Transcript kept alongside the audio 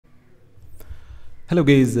Hello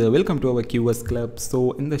guys, welcome to our QS Club. So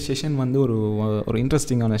in the session வந்து ஒரு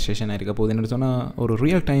இன்ட்ரெஸ்டிங்கான செஷனாக இருக்க போகுது. என்ன சொன்னால் ஒரு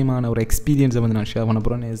ரியல் டைமான ஒரு எக்ஸ்பீரியன்ஸை வந்து நான் ஷேர் பண்ண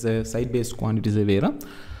போகிறேன். Is side paste quantity surveyor.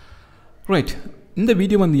 Right, இந்த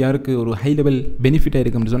வீடியோ வந்து யாருக்கு ஒரு ஹை லெவல் பெனிஃபிட்டாக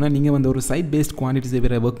இருக்குன்னு சொன்னால், நீங்கள் வந்து ஒரு சைட் பேஸ்ட் குவான்டிட்டி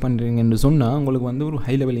சர்வேரை ஒர்க் பண்ணுறீங்கன்னு சொன்னால் உங்களுக்கு வந்து ஒரு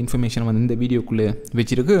ஹை லெவல் இன்ஃபர்மேஷன் வந்து இந்த வீடியோக்குள்ளே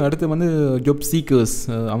வச்சிருக்கு. அடுத்து வந்து ஜாப் சீக்கர்ஸ்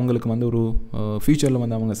அவங்களுக்கு வந்து ஒரு ஃபியூச்சரில்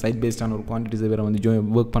வந்து அவங்க சைட் பேஸ்டான ஒரு குவான்டிட்டி சர்வேரை வந்து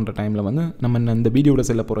ஒர்க் பண்ணுற டைமில் வந்து நம்ம இந்த வீடியோவில்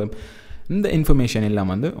செல்ல போகிற இந்த இன்ஃபர்மேஷன்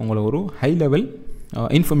எல்லாம் வந்து உங்களுக்கு ஒரு ஹை லெவல்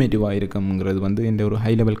இன்ஃபர்மேட்டிவாக இருக்குங்கிறது வந்து இந்த ஒரு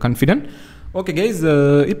high level confident. Okay guys,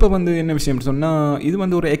 இப்போ வந்து என்ன விஷயம் சொன்னால், இது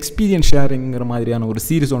வந்து ஒரு எக்ஸ்பீரியன்ஸ் ஷேரிங்கிற மாதிரியான ஒரு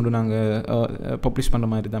சீரிஸ் ஒன்று நாங்கள் பப்ளிஷ் பண்ணுற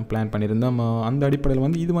மாதிரி தான் பிளான் பண்ணியிருந்தோம். அந்த அடிப்படையில்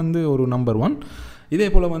வந்து இது வந்து ஒரு நம்பர் 1. இதே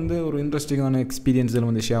போல் வந்து ஒரு இன்ட்ரெஸ்டிங்கான எக்ஸ்பீரியன்ஸில்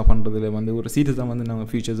வந்து ஷேர் பண்ணுறதுல வந்து ஒரு சீரிஸ் தான் வந்து நாங்கள்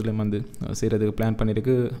ஃபியூச்சர்ஸில் வந்து செய்கிறதுக்கு பிளான்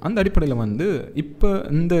பண்ணியிருக்கு. அந்த அடிப்படையில் வந்து இப்போ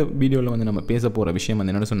இந்த வீடியோவில் வந்து நம்ம பேச போகிற விஷயம்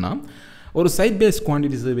வந்து என்னென்னு சொன்னால், ஒரு சைட் பேஸ்ட்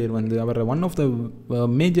குவான்டிட்டி சர்வேயர் வந்து அவர் one of the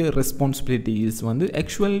major responsibilities வந்து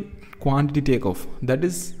actual quantity take off. That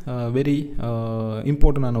is very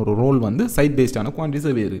இம்பார்ட்டண்டான ஒரு ரோல் வந்து சைட் பேஸ்டான குவான்டிட்டி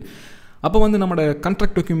சர்வேயர். அப்போ வந்து நம்மளோட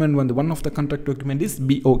கண்ட்ராக்ட் டாக்குமெண்ட் வந்து one of the contract document is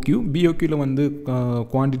பிஓக்யூவில் வந்து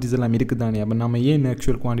குவான்டிட்டிஸ் எல்லாம் இருக்குது தானே. அப்போ நம்ம ஏன்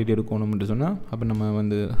ஆக்சுவல் குவான்டிட்டி எடுக்கணும்னு சொன்னால், அப்போ நம்ம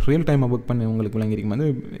வந்து ரியல் டைமாக ஒர்க் பண்ணி உங்களுக்கு விளங்கிருக்கும் வந்து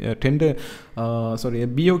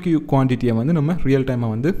பிஓக்யூ குவான்டிட்டியை வந்து நம்ம ரியல்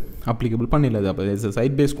டைமாக வந்து அப்ளிகபிள் பண்ணிடலாது. அப்போ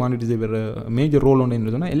சைட் பேஸ்ட் குவான்டிட்டிஸ் வேறு மேஜர் ரோல்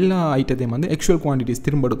ஒன்று சொன்னால் எல்லா ஐட்டத்தையும் வந்து ஆக்சுவல் குவான்டிட்டிஸ்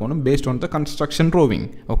திரும்ப எடுக்கணும் based on the construction drawing.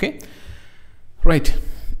 Okay right,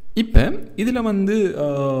 இப்போ இதில் வந்து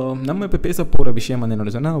நம்ம இப்போ பேச போகிற விஷயம் வந்து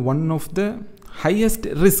என்னென்னு சொன்னால், ஒன் ஆஃப் த ஹையஸ்ட்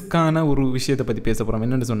ரிஸ்க்கான ஒரு விஷயத்தை பற்றி பேச போகிறோம்.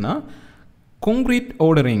 என்னென்னு சொன்னால், கான்க்ரீட்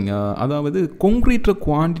ஆர்டரிங். அதாவது கான்க்ரீட்டில்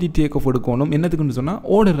குவான்டிட்டி டேக் ஆஃப் எடுக்கணும். என்னத்துக்குன்னு சொன்னால்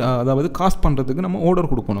ஆர்டர், அதாவது காஸ்ட் பண்ணுறதுக்கு நம்ம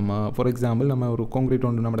ஆர்டர் கொடுக்கணும். ஃபார் எக்ஸாம்பிள், நம்ம ஒரு கான்க்ரீட்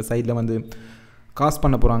ஒன்று நம்ம சைடில் வந்து காஸ்ட்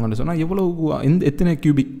பண்ண போகிறாங்கன்னு சொன்னால் எவ்வளோ எத்தனை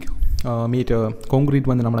கியூபிக் மீட்டர்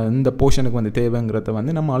கான்க்ரீட் வந்து நம்ம இந்த போர்ஷனுக்கு வந்து தேவைங்கிறத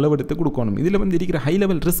வந்து நம்ம அளவெடுத்து கொடுக்கணும். இதில் வந்து இருக்கிற ஹை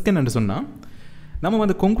லெவல் ரிஸ்க் என்னென்னு சொன்னால், நம்ம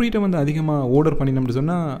வந்து கான்க்ரீட்டை வந்து அதிகமாக ஆர்டர் பண்ணினோம்னு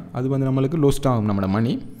சொன்னால் அது வந்து நம்மளுக்கு லோஸ்ட் ஆகும். நம்மளோட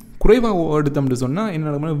மணி குறைவாக எடுத்தோம்னு சொன்னால்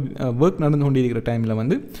என்ன ஒர்க் நடந்து கொண்டு இருக்கிற டைமில்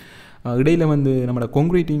வந்து இடையில் வந்து நம்மளோட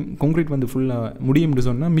கான்க்ரீட் வந்து ஃபுல்லாக முடியும்னு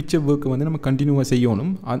சொன்னால் மிச்ச ஒர்க்கு வந்து நம்ம கண்டினியூவாக செய்யணும்.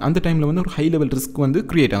 அந்த டைமில் வந்து ஒரு ஹை லெவல் ரிஸ்க் வந்து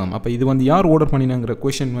க்ரியேட் ஆகும். அப்போ இது வந்து யார் ஆர்டர் பண்ணினாங்கிற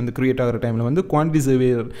கொஷின் வந்து க்ரியேட் ஆகிற டைமில் வந்து குவான்டிட்டி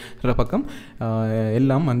சர்வேயர் பக்கம்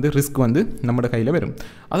எல்லாம் வந்து ரிஸ்க் வந்து நம்மளோட கையில் வரும்.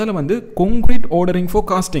 அதில் வந்து concrete ordering for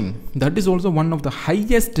costing, that is also one of the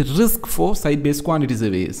highest risk for side paste quantity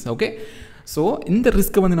surveyors. Okay, so இந்த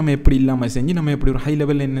ரிஸ்க்கை வந்து நம்ம எப்படி இல்லாமல் செஞ்சு நம்ம எப்படி ஒரு ஹை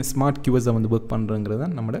லெவலில் என்ன ஸ்மார்ட் கியூஸை வந்து ஒர்க் பண்ணுறங்கிறது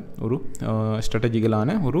தான் நம்மளோட ஒரு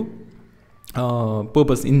ஸ்ட்ராட்டஜிக்கலான ஒரு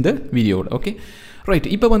பர்பஸ் இந்த வீடியோவோட. ஓகே ரைட்,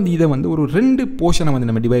 இப்போ வந்து இதை வந்து ஒரு 2 போர்ஷனை வந்து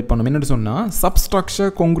நம்ம டிவைட் பண்ணோம். என்னென்னு சொன்னால், சப்ஸ்ட்ரக்சர்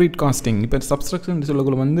கான்க்ரீட் காஸ்டிங். இப்போ சப்ஸ்ட்ரக்சர்னு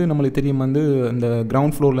சொல்லக்குள்ள வந்து நம்மளுக்கு தெரியும் வந்து இந்த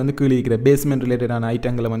கிரவுண்ட் ஃப்ளோர்லேருந்து கீழே இருக்கிற பேஸ்மெண்ட் ரிலேட்டடான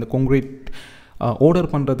ஐட்டங்களை வந்து கான்க்ரீட்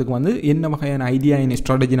ஆர்டர் பண்ணுறதுக்கு வந்து என்ன வகையான ஐடியா என்ன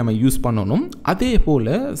ஸ்ட்ராட்டஜி நம்ம யூஸ் பண்ணணும். அதே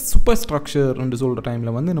போல் சூப்பர் ஸ்ட்ரக்சர்ன்னு சொல்கிற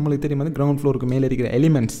டைமில் வந்து நம்மளுக்கு தெரியும் வந்து கிரவுண்ட் ஃப்ளோருக்கு மேலே இருக்கிற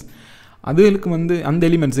எலிமெண்ட்ஸ், அதுகளுக்கு வந்து அந்த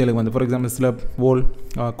எலிமெண்ட்ஸுகளுக்கு வந்து for example slub, wall,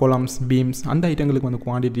 columns, beams, அந்த ஐட்டங்களுக்கு வந்து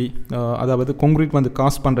குவான்டிட்டி, அதாவது கான்க்ரீட் வந்து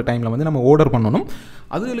காஸ்ட் பண்ணுற டைமில் வந்து நம்ம ஆர்டர் பண்ணணும்.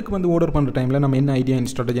 அதுகளுக்கு வந்து ஆர்டர் பண்ணுற டைமில் நம்ம என்ன ஐடியா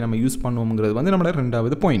அண்ட் ஸ்ட்ராட்டஜி நம்ம யூஸ் பண்ணுவோங்கிறது வந்து நம்மளோட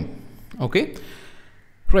 2வது பாயிண்ட். ஓகே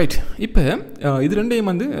ரைட், இப்போ இது ரெண்டையும்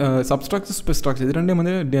வந்து சப்ஸ்ட்ரக்சர் சூப்பர் ஸ்ட்ரக்சர் இது ரெண்டையும்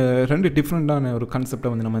வந்து 2 டிஃப்ரெண்ட்டான ஒரு கான்செப்டை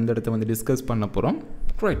வந்து நம்ம இந்த இடத்த வந்து டிஸ்கஸ் பண்ண போகிறோம்.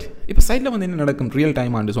 ரைட், இப்போ சைடில் வந்து என்ன நடக்கும் ரியல்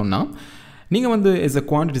டைமான்னு சொன்னால், நீங்கள் வந்து எஸ் அ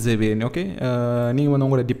குவான்டிட்டி சர்வேயர். ஓகே, நீங்கள் வந்து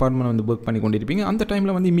உங்களோட டிபார்ட்மெண்ட் வந்து ஒர்க் பண்ணி கொண்டிருப்பீங்க. அந்த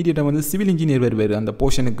டைமில் வந்து இமீடியட்டாக வந்து சிவில் இன்ஜினியர் வேறு அந்த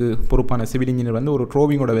போர்ஷனுக்கு பொறுப்பான சிவில் இன்ஜினியர் வந்து ஒரு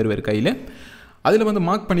ட்ரோவிங்கோட வேறு கையில் அதில் வந்து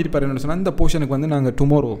மார்க் பண்ணியிருப்பார். என்ன சொன்னால், இந்த போர்ஷனுக்கு வந்து நாங்கள்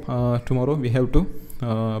tomorrow we have to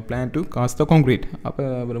plan to cost the concrete. அப்போ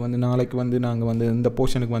அவர் வந்து நாளைக்கு வந்து நாங்கள் வந்து இந்த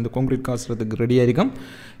போர்ஷனுக்கு வந்து கான்க்ரீட் காஸ்ட்றதுக்கு ரெடியாக இருக்கோம்.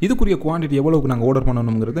 இதுக்குரிய குவான்டிட்டி எவ்வளோக்கு நாங்கள் ஆர்டர்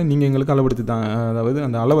பண்ணணுங்கிறத நீங்கள் எங்களுக்கு அளவெடுத்து தான், அதாவது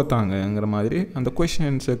அந்த அளவை தாங்கங்கிற மாதிரி அந்த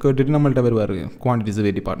கொஷின்ஸை கேட்டுட்டு நம்மள்கிட்ட வருவார் குவான்டிட்டி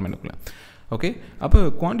சர்வே டிபார்ட்மெண்ட்டுக்குள்ளே. ஓகே, அப்போ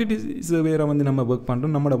குவான்டிட்டி சர்வேரை வந்து நம்ம ஒர்க்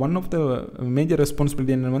பண்ணுறோம். நம்மளோட one of the major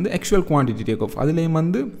responsibility என்ன வந்து ஆக்சுவல் குவான்டிட்டி டேக் ஆஃப். அதுலேயும்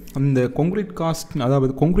வந்து அந்த கான்க்ரீட் காஸ்ட்,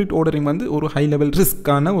 அதாவது கான்க்ரீட் ஆர்டரிங் வந்து ஒரு ஹை லெவல்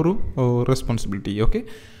ரிஸ்க்கான ஒரு ரெஸ்பான்சிபிலிட்டி. ஓகே,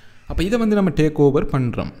 அப்போ இதை வந்து நம்ம டேக் ஓவர்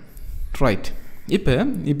பண்ணுறோம். ரைட்,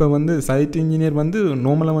 இப்போ வந்து சைட் இன்ஜினியர் வந்து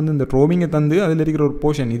நார்மலாக வந்து இந்த ட்ரோவிங்கை தந்து அதில் இருக்கிற ஒரு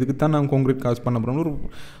போர்ஷன் இதுக்கு தான் நாங்கள் கான்க்ரீட் காஸ்ட் பண்ண போகிறோம்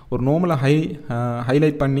ஒரு நார்மலாக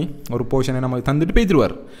ஹைலைட் பண்ணி ஒரு போர்ஷனை நம்ம தந்துட்டு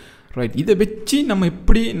போய்த்துருவார். ரைட், இதை வச்சு நம்ம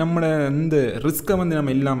எப்படி நம்மளோட இந்த ரிஸ்க்கை வந்து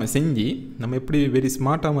நம்ம இல்லாமல் செஞ்சு நம்ம எப்படி வெரி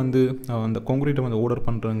ஸ்மார்ட்டாக வந்து அந்த கான்க்ரீட்டை வந்து ஆர்டர்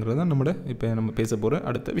பண்ணுறோங்கிறது தான் நம்மளோட இப்போ நம்ம பேச போகிற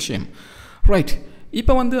அடுத்த விஷயம். ரைட்,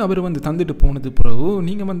 இப்போ வந்து அவர் வந்து தந்துட்டு போனது பிறகு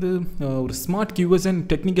நீங்கள் வந்து ஒரு smart QS and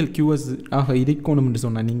technical QS ஆக இருக்கணும்னு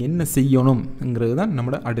சொன்னால் நீங்கள் என்ன செய்யணும்ங்கிறது தான்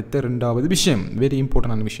நம்மளோட அடுத்த 2வது விஷயம், வெரி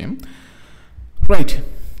இம்பார்ட்டண்டான விஷயம். ரைட்,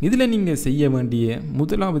 இதில் நீங்கள் செய்ய வேண்டிய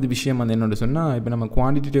முதலாவது விஷயம் வந்து என்னென்னு சொன்னால், இப்போ நம்ம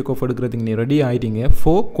குவான்டிட்டி டேக் ஆஃப் எடுக்கிறதுக்கு நீங்கள் ready ஆகிட்டீங்க.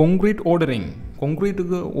 For concrete ordering,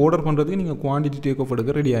 கான்க்ரீட்டுக்கு order பண்ணுறதுக்கு நீங்கள் குவான்டிட்டி டேக் ஆஃப்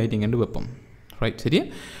எடுக்க ரெடி ஆகிட்டீங்கன்னு வைப்போம். ரைட், சரியா?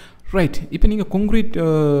 ரைட், இப்போ நீங்கள் கான்க்ரீட்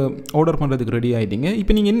ஆர்டர் பண்ணுறதுக்கு ரெடி ஆகிட்டீங்க.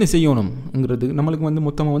 இப்போ நீங்கள் என்ன செய்யணும்ங்கிறது நம்மளுக்கு வந்து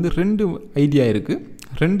மொத்தமாக வந்து 2 ஐடியா இருக்குது.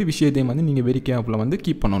 2 விஷயத்தையும் வந்து நீங்கள் வெரி கேர்ஃபுல்லாக வந்து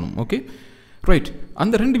கீப் பண்ணணும். Okay, right.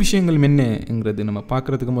 அந்த 2 விஷயங்கள் என்னங்கிறது நம்ம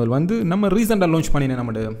பார்க்குறதுக்கு முதல் வந்து நம்ம ரீசெண்டாக லான்ச் பண்ணின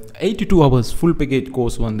நம்மளோட 82 hours ஃபுல் பேக்கேஜ்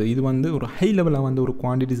கோர்ஸ் வந்து இது வந்து ஒரு ஹை லெவலாக வந்து ஒரு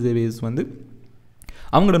குவான்டிட்டி சர்வேஸ் வந்து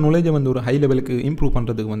அவங்களோட நாலேஜை வந்து ஒரு ஹை லெவலுக்கு இம்ப்ரூவ்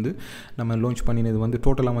பண்ணுறதுக்கு வந்து நம்ம லான்ச் பண்ணினது வந்து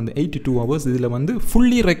டோட்டலாக வந்து 82 hours. இதில் வந்து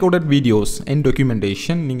fully recorded videos and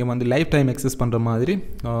documentation, நீங்கள் வந்து லைஃப் டைம் எக்ஸஸ் பண்ணுற மாதிரி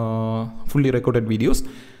ஃபுல்லி ரெக்கார்டட் வீடியோஸ்.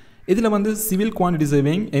 இதில் வந்து civil quantity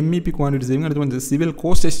saving, MEP quantity saving, அடுத்து வந்து சிவில்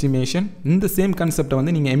காஸ்ட் எஸ்டிமேஷன். இந்த சேம் கான்செப்டை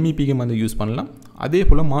வந்து நீங்கள் எம்இபிக்கு வந்து யூஸ் பண்ணலாம். அதே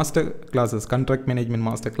போல் master classes, contract management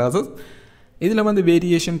master classes. இதில் வந்து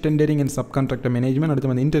variation, tendering and sub contractor management,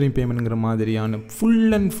 அடுத்து வந்து இன்டரிம் பேமெண்ட்ங்கிற மாதிரியான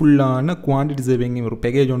ஃபுல்லான குவான்டிட்டி சேவிங் ஒரு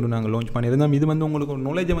பேக்கேஜ் ஒன்று நாங்கள் லான்ச் பண்ணியிருந்தோம். இது வந்து உங்களுக்கு ஒரு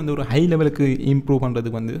நாலேஜை வந்து ஒரு ஹை லெவலுக்கு இம்ப்ரூவ்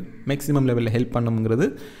பண்ணுறதுக்கு வந்து மேக்ஸிமம் லெவலில் ஹெல்ப் பண்ணுங்கிறது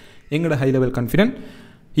எங்களோட ஹை லெவல் கான்ஃபிடென்ட்.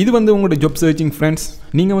 இது வந்து உங்களோட ஜாப் சர்ச்சிங் ஃப்ரெண்ட்ஸ்,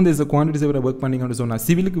 நீங்கள் வந்து குவான்டிட்டி சேவரை ஒர்க் பண்ணிங்கன்னு சொன்னால்,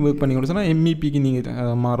 சிவிலுக்கு ஒர்க் பண்ணிங்கன்னு சொன்னால், எம்இபிக்கு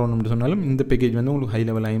நீங்கள் மாறணும்னு சொன்னாலும் இந்த பேக்கேஜ் வந்து உங்களுக்கு ஹை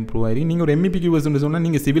லெவலாக இம்ப்ரூவ் ஆகிருக்கு. நீங்கள் ஒரு எம்இபிக்கு யூஸ்ன்னு சொன்னால்,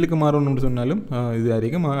 நீங்கள் சிவிலுக்கு மாறணும்னு சொன்னாலும் இது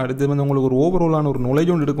ஆகிருக்கும். அடுத்து வந்து உங்களுக்கு ஒரு ஓவராலான ஒரு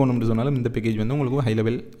நாலேஜ் ஒன்று எடுக்கணும்னு சொன்னாலும் இந்த பேக்கேஜ் வந்து உங்களுக்கு ஹை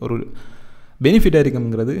லெவல் ஒரு பெனிஃபிட்டாக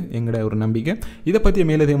இருக்குங்கிறது எங்களோட ஒரு நம்பிக்கை. இதை பற்றிய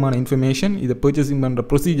மேலதிகமான இன்ஃபர்மேஷன், இதை பர்ச்சேசிங் பண்ணுற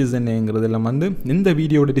ப்ரொசீஜர்ஸ் என்னங்கிறதெல்லாம் வந்து இந்த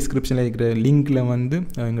வீடியோட டிஸ்கிரிப்ஷனில் இருக்கிற லிங்க்கில் வந்து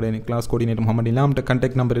எங்களோட class coordinator Mohammed இல்லாமட்ட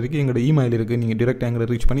contact number இருக்குது, எங்களோட இமெயில் இருக்குது. நீங்கள் டிரெக்டாக எங்களை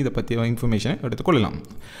ரீச் பண்ணி இதை பற்றிய இன்ஃபர்மேஷனை எடுத்துக்கொள்ளலாம்.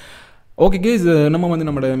 ஓகே கேஸ், நம்ம வந்து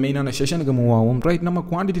நம்மளோட மெயினான செஷனுக்கு மூவ் ஆகும். ரைட், நம்ம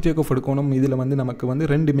குவான்டிட்டி டேக் ஆஃப் எடுக்கணும். இதில் வந்து நமக்கு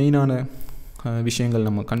வந்து 2 மெயினான விஷயங்கள்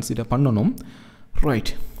நம்ம கன்சிடர் பண்ணணும்.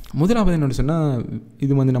 ரைட், முதலாவது என்னென்னு சொன்னால்,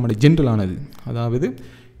 இது வந்து நம்மளோட ஜென்ரலானது, அதாவது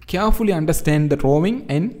carefully understand the drawing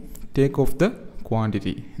and take off the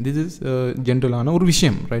quantity. This is ஜென்ரலான ஒரு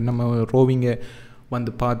விஷயம். ரைட், நம்ம ரோவிங்கை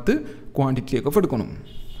வந்து பார்த்து குவான்டிட்டி டேக் ஆஃப் எடுக்கணும்.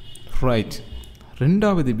 ரைட்,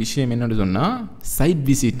 2வது விஷயம் என்னென்னு சொன்னால் side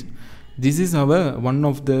visit. This is our one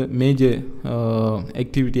of the major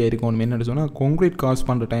ஆக்டிவிட்டியாக இருக்கணும். என்னென்னு சொன்னால், கான்க்ரீட் காஸ்ட்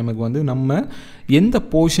பண்ணுற டைமுக்கு வந்து நம்ம எந்த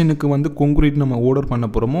போர்ஷனுக்கு வந்து கான்க்ரீட் நம்ம ஆர்டர் பண்ண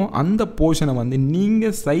போகிறோமோ அந்த போர்ஷனை வந்து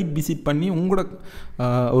நீங்கள் சைட் விசிட் பண்ணி உங்களோட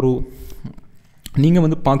ஒரு நீங்கள்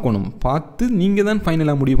வந்து பார்த்து நீங்கள் தான்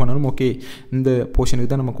ஃபைனலாக முடிவு பண்ணணும். ஓகே, இந்த போர்ஷனுக்கு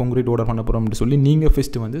தான் நம்ம கான்க்ரீட் ஆர்டர் பண்ண போகிறோம் அப்படின்னு சொல்லி நீங்கள்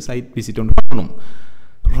ஃபஸ்ட்டு வந்து சைட் விசிட் ஒன்று பண்ணணும்.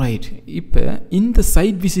 ரைட், இப்போ இந்த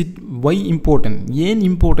சைட் விசிட் வை இம்பார்ட்டன்ட், ஏன்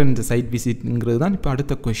இம்பார்ட்டன்ட் இந்த சைட் விசிட்ங்கிறது தான் இப்போ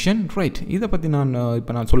அடுத்த கொஷன். ரைட், இதை பற்றி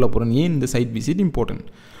நான் சொல்ல போகிறேன், ஏன் இந்த சைட் விசிட் இம்பார்ட்டன்ட்.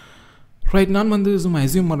 ரைட், நான் வந்து சும்மா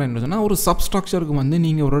அஸ்யூம் பண்ணுறேன்னு சொன்னால், ஒரு சப்ஸ்ட்ரக்சருக்கு வந்து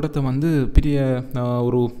நீங்கள் ஒரு இடத்த வந்து பெரிய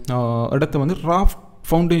ஒரு இடத்த வந்து ராஃப்ட்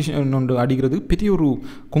ஃபவுண்டேஷன் ஒன்று அடிக்கிறதுக்கு பெரிய ஒரு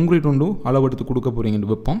கான்க்ரீட் ஒன்று அளவெடுத்து கொடுக்க போகிறீங்கன்னு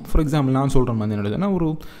வைப்போம். ஃபார் எக்ஸாம்பிள் நான் சொல்கிற மாதிரி என்னதுன்னா, ஒரு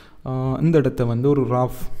இந்த இடத்த வந்து ஒரு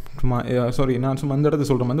நான் சும்மா இந்த இடத்த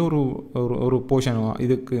சொல்கிற மாதிரி ஒரு போர்ஷன்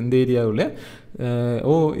இதுக்கு இந்த ஏரியாவில்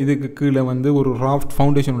இதுக்கு கீழே வந்து ஒரு ராஃப்ட்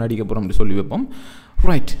ஃபவுண்டேஷன் ஒன்று அடிக்க போகிறோம் அப்படி சொல்லி வைப்போம்.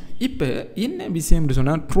 ரைட், இப்போ என்ன விஷயம் அப்படி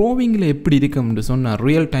சொன்னால், ட்ரோவிங்கில் எப்படி இருக்கு அப்படி சொன்னால்,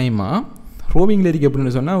 ரியல் டைமாக ரோவிங்கில் இருக்குது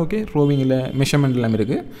அப்படின்னு சொன்னால், ஓகே ரோவிங்கில் மெஷர்மெண்ட் எல்லாம்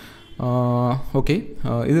இருக்குது. ஓகே,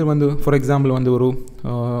 இது வந்து ஃபார் எக்ஸாம்பிள் வந்து ஒரு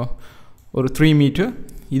 3 மீட்டர்,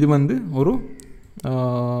 இது வந்து ஒரு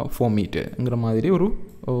 4 மீட்டருங்கிற மாதிரி ஒரு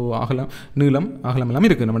நீளம் அகலம் எல்லாம்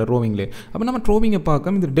இருக்குது நம்மளோட ரோவிங்லே. அப்போ நம்ம ரோவிங்கை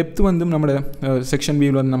பார்க்க இந்த டெப்த் வந்து நம்மளோட செக்ஷன்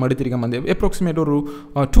வியூவில் வந்து நம்ம எடுத்திருக்கோம் வந்து அப்ராக்சிமேட் ஒரு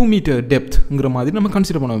 2 மீட்டர் டெப்த்ங்கிற மாதிரி நம்ம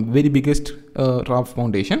கன்சிடர் பண்ணுவோம். Very biggest raft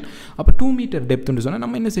foundation. அப்போ 2 மீட்டர் டெப்த்னு சொன்னால்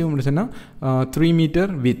நம்ம என்ன செய்வோம்னு சொன்னால் 3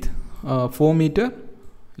 மீட்டர் வித் 4 மீட்டர்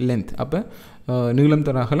லென்த். அப்போ நீளம்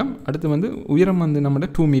தர அகலம், அடுத்து வந்து உயரம் வந்து நம்மளோட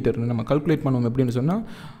 2 மீட்டர் நம்ம கல்குலேட் பண்ணுவோம். எப்படின்னு சொன்னால்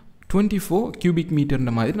 24 கியூபிக்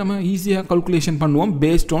மீட்டர்ன்ற மாதிரி நம்ம ஈஸியாக கல்குலேஷன் பண்ணுவோம்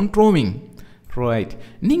பேஸ்ட் ஆன் ட்ரோவிங். ரைட்,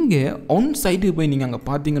 நீங்கள் ஆன் சைட்டுக்கு போய் நீங்கள் அங்கே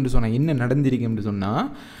பார்த்தீங்கன்னு சொன்னால் என்ன நடந்திருக்குன்னு சொன்னால்,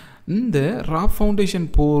 இந்த ராஃப் ஃபவுண்டேஷன்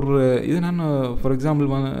போடுற இது நான் ஃபார் எக்ஸாம்பிள்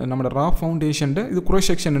நம்மளோட ராஃப் ஃபவுண்டேஷன் இது க்ரோஸ்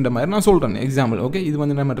செக்ஷன்ன்ற மாதிரி நான் சொல்கிறேன் எக்ஸாம்பிள். ஓகே, இது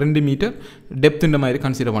வந்து நம்ம 2 மீட்டர் டெப்த்துன்ற மாதிரி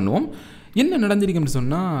கன்சிடர் பண்ணுவோம். என்ன நடந்திருக்குன்னு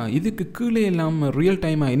சொன்னால், இதுக்கு கீழே இல்லாமல் ரியல்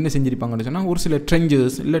டைமாக என்ன செஞ்சுருப்பாங்கன்னு சொன்னால், ஒரு சில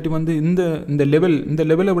ட்ரெஞ்சஸ் இல்லாட்டி வந்து இந்த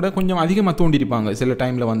லெவலை விட கொஞ்சம் அதிகமாக தோண்டிருப்பாங்க சில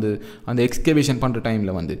டைமில் வந்து அந்த எக்ஸ்கவேஷன் பண்ணுற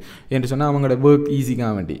டைமில் வந்து என்று சொன்னால் அவங்களோட ஒர்க்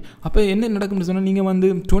ஈஸிக்காக வேண்டி. அப்போ என்ன நடக்கும்னு சொன்னால், நீங்கள் வந்து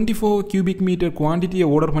 24 கியூபிக் மீட்டர் குவான்டிட்டியை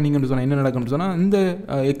ஆர்டர் பண்ணிங்கன்னு சொன்னால் என்ன நடக்கும்னு சொன்னால், இந்த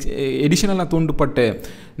எடிஷனலாக தோண்டப்பட்ட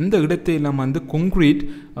இந்த இடத்தையெல்லாம் வந்து கொங்க்ரீட்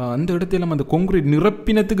அந்த இடத்தையெல்லாம் அந்த கொங்க்ரீட்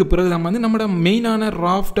நிரப்பினத்துக்கு பிறகு நம்ம வந்து நம்மளோட மெயினான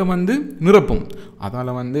ராஃப்டை வந்து நிரப்பும்.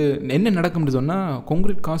 அதால் வந்து என்ன நடக்கும்னு சொன்னால்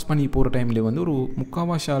கொங்க்ரீட் காஸ்ட் பண்ணி போகிற டைமில் வந்து ஒரு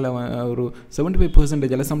முக்காவாஷால் ஒரு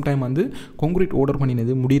 75% சம்டைம் வந்து கொங்க்ரீட் ஆர்டர்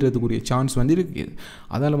பண்ணினது முடிகிறதுக்குரிய சான்ஸ் வந்து இருக்குது.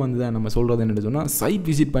 அதால் வந்து தான் நம்ம சொல்கிறது என்னென்னு சொன்னால் சைட்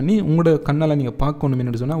விசிட் பண்ணி உங்களோட கண்ணால் நீங்கள் பார்க்கணும்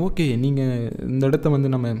என்னென்னு சொன்னால் ஓகே நீங்கள் இந்த இடத்த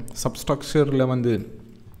வந்து நம்ம சப்ஸ்ட்ரக்சரில் வந்து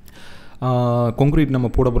கொங்க்ரீட் நம்ம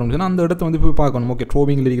போட போகிறோம்னு சொன்னால் அந்த இடத்த வந்து போய் பார்க்கணும். ஓகே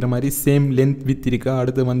ட்ரோவிங்கில் இருக்கிற மாதிரி சேம் லென்த் வித் இருக்கா,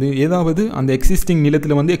 அடுத்து வந்து ஏதாவது அந்த எக்ஸிஸ்டிங்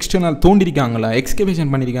நிலத்தில் வந்து எக்ஸ்டர்னல் தோண்டிருக்காங்களா,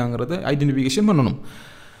 எக்ஸ்கவேஷன் பண்ணியிருக்காங்கிறத ஐடென்டிஃபிகேஷன் பண்ணணும்.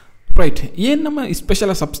 ரைட். ஏன் நம்ம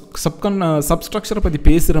ஸ்பெஷலாக சப்ஸ்ட்ரக்சரை பற்றி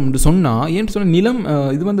பேசுகிறோம்னு சொன்னால் ஏன்னு சொன்னால் நிலம்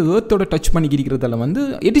இது வந்து ஏர்த்தோட டச் பண்ணிக்கிறதால வந்து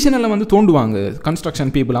எடிஷனலாக வந்து தோண்டுவாங்க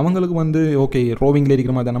கன்ஸ்ட்ரக்ஷன் பீப்புள். அவங்களுக்கு வந்து ஓகே ரோவிங்கில்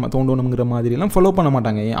இருக்கிற மாதிரி நம்ம தோண்டணுங்கிற மாதிரிலாம் ஃபாலோ பண்ண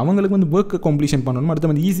மாட்டாங்க. அவங்களுக்கு வந்து ஒர்க்கை கம்ப்ளீஷன் பண்ணணும்,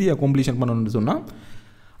 அடுத்து வந்து ஈஸியாக கம்ப்ளீஷன் பண்ணணும்னு சொன்னால்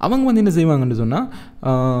அவங்க வந்து என்ன செய்வாங்கன்னு சொன்னால்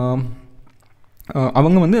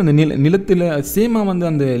அவங்க வந்து அந்த நிலத்தில் சேமாக வந்து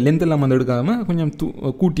அந்த லென்த்தெல்லாம் வந்து எடுக்காமல் கொஞ்சம்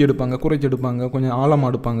கூட்டி எடுப்பாங்க, குறைச்சி எடுப்பாங்க, கொஞ்சம் ஆழமாக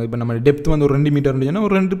எடுப்பாங்க. இப்போ நம்ம டெப்த் வந்து ஒரு 2 மீட்டர் இருந்துச்சுன்னா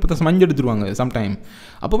ஒரு 2 எடுத்துருவாங்க சம்டைம்.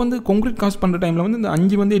 அப்போ வந்து கொங்க்ரீட் காஸ்ட் பண்ணுற டைமில் வந்து இந்த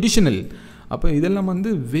 5 வந்து எடிஷனல். அப்போ இதெல்லாம்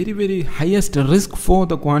வந்து very very highest risk for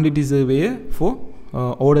the quantity surveyor for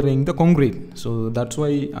ordering the concrete. So that's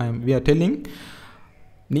why we are telling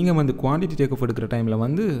நீங்கள் வந்து குவான்டிட்டி டேக் எடுக்கிற டைமில்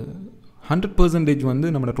வந்து 100% வந்து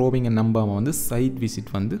நம்மளோட ரோவிங்கை நம்பாமல் வந்து சைட்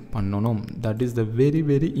விசிட் வந்து பண்ணணும். That is the very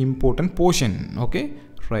very important portion. Okay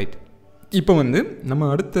right. இப்போ வந்து நம்ம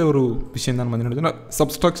அடுத்த ஒரு விஷயம் தான் வந்து என்னன்னா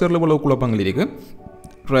சப்ஸ்ட்ரக்சரில் இவ்வளோ குழப்பங்கள் இருக்குது.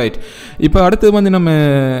 ரைட். இப்போ அடுத்து வந்து நம்ம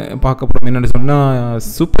பார்க்க போகிறோம் என்னென்னு சொன்னால்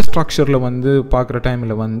சூப்பர் ஸ்ட்ரக்சரில் வந்து பார்க்குற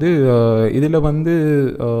டைமில் வந்து இதில் வந்து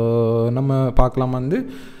நம்ம பார்க்கலாம் வந்து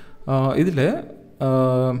இதில்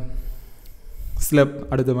ஸ்லெப்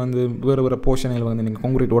அடுத்து வந்து வேறு வேறு போர்ஷனில் வந்து நீங்கள்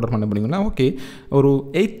கான்க்ரீட் ஆர்டர் பண்ண முடியுங்களா. ஓகே ஒரு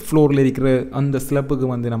 8th ஃப்ளோரில் இருக்கிற அந்த ஸ்லெப்புக்கு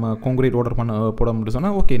வந்து நம்ம கான்க்ரீட் ஆர்டர் போட முடியும்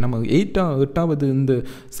சொன்னால் ஓகே நம்ம 8வது இந்த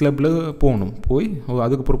ஸ்லெப்பில் போகணும். போய்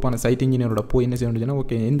அதுக்கு பொறுப்பான சைட் இன்ஜினியரோட போய் என்ன செய்ய முடியும்னா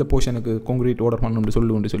ஓகே இந்த போர்ஷனுக்கு கான்க்ரீட் ஆர்டர் பண்ணணும்னு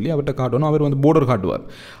சொல்லி அவர்கிட்ட காட்டணும். அவர் வந்து போர்டர் காட்டுவார்.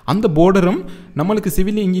 அந்த போர்டரும் நம்மளுக்கு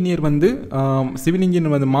சிவில் இன்ஜினியர் வந்து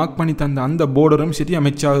மார்க் பண்ணி தந்த அந்த போர்டரும் சரி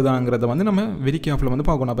அமைச்சாகுதாங்கிறத வந்து நம்ம வெரி கேர்ஃபுல்லாக வந்து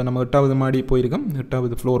பார்க்கணும். அப்போ நம்ம 8வது மாடி போயிருக்கோம்,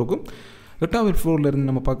 8வது ஃப்ளோருக்கும் 8வது ஃப்ளோரில் இருந்து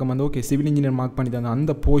நம்ம பார்க்க வந்து ஓகே சிவில் இன்ஜினியர் மார்க் பண்ணி தந்த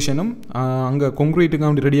அந்த போர்ஷனும் அங்கே கொங்க்ரீட்டுக்கு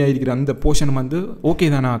அப்படி ரெடி ஆகிருக்கிற அந்த போர்ஷனும் வந்து ஓகே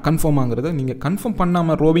தானா கன்ஃபார்ம் ஆகுறத நீங்கள் கன்ஃபார்ம்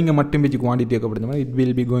பண்ணாமல் ரோவிங்கை மட்டும் வச்சு quantity கேட்கப்படுது it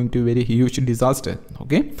will be going to very huge disaster.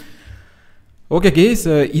 Okay case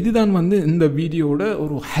இதுதான் வந்து இந்த வீடியோட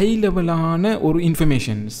ஒரு ஹை லெவலான ஒரு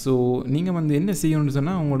இன்ஃபர்மேஷன். ஸோ நீங்கள் வந்து என்ன செய்யணும்னு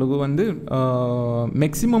சொன்னால் உங்களுக்கு வந்து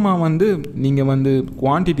மேக்ஸிமமாக வந்து நீங்கள் வந்து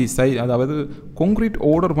குவான்டிட்டி அதாவது கான்க்ரீட்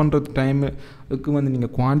ஆர்டர் பண்ணுறது டைமுக்கு வந்து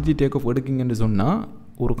நீங்கள் குவான்டிட்டி டேக் ஆஃப் எடுக்கிங்கன்னு சொன்னால்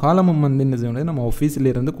ஒரு காலமும் வந்து என்ன செய்யணும் நம்ம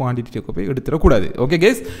ஆஃபீஸிலேருந்து quantity take off எடுத்துடக்கூடாது. Okay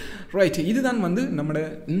case right. இதுதான் வந்து நம்மளோட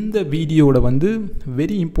இந்த வீடியோட வந்து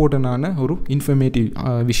வெரி இம்பார்ட்டண்டான ஒரு இன்ஃபர்மேட்டிவ்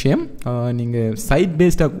விஷயம். நீங்கள் சைட்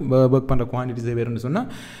பேஸ்டாக ஒர்க் பண்ணுற குவான்டிட்டி சர்வேயர்னு சொன்னால்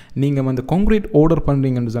நீங்கள் வந்து கான்க்ரீட் ஆர்டர்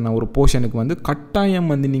பண்ணுறீங்கன்னு சொன்னால் ஒரு போர்ஷனுக்கு வந்து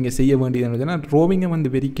கட்டாயம் வந்து நீங்கள் செய்ய வேண்டியதுன்னு சொன்னால் ரோவிங்கை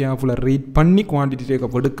வந்து வெரி கேர்ஃபுல்லாக ரீட் பண்ணி quantity take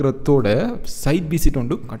off எடுக்கிறதோட side visit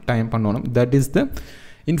ஒன்று கட்டாயம் பண்ணணும். That is the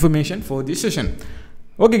information for the session.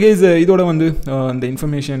 Okay case இதோட வந்து அந்த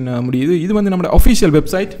இன்ஃபர்மேஷன் முடியுது. இது வந்து நம்மளோட அஃபிஷியல்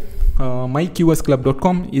வெப்சைட்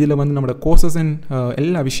myqsclub.com. இதில் வந்து நம்மளோட கோர்சஸ் அண்ட்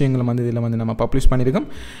எல்லா விஷயங்களும் வந்து இதில் வந்து நம்ம பப்ளிஷ் பண்ணியிருக்கோம்.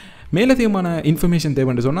 மேலதிகமான இன்ஃபர்மேஷன்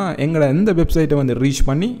தேவைன்னு சொன்னால் எங்களோட இந்த வெப்சைட்டை வந்து ரீச்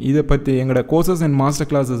பண்ணி இதை பற்றி எங்களோட கோர்சஸ் அண்ட் மாஸ்டர்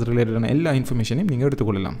கிளாஸஸ் ரிலேட்டடான எல்லா இன்ஃபர்மேஷனையும் நீங்கள்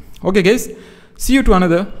எடுத்துக்கொள்ளலாம். Okay case, see you to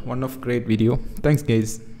another one of great video. Thanks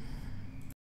guys.